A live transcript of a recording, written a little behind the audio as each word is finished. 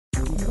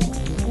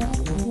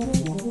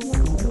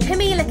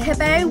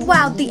Cabello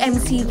wowed the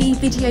MTV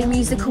Video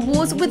Music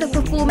Awards with a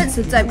performance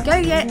of Don't Go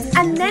Yet,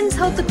 and then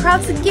told the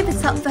crowd to give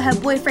it up for her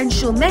boyfriend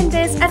Shawn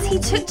Mendes as he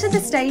took to the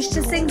stage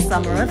to sing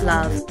Summer of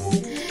Love.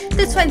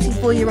 The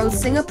 24-year-old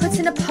singer put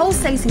in a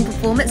pulsating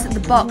performance at the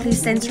Barclays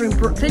Center in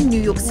Brooklyn,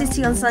 New York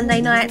City on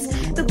Sunday night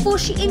before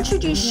she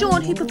introduced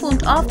Shawn, who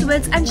performed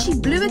afterwards, and she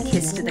blew a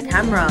kiss to the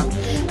camera.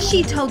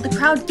 She told the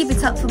crowd, "Give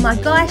it up for my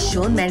guy,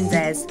 Shawn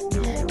Mendes."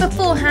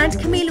 Beforehand,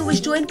 Camila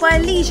was joined by a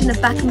legion of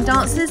backing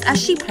dancers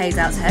as she played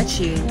out her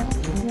tune.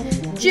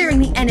 During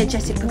the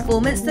energetic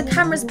performance, the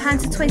cameras panned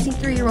to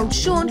 23-year-old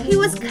Shawn, who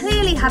was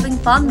clearly having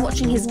fun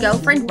watching his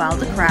girlfriend wow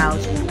the crowd.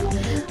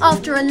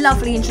 After a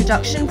lovely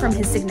introduction from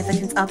his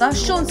significant other,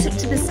 Shawn took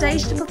to the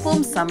stage to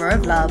perform Summer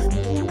of Love.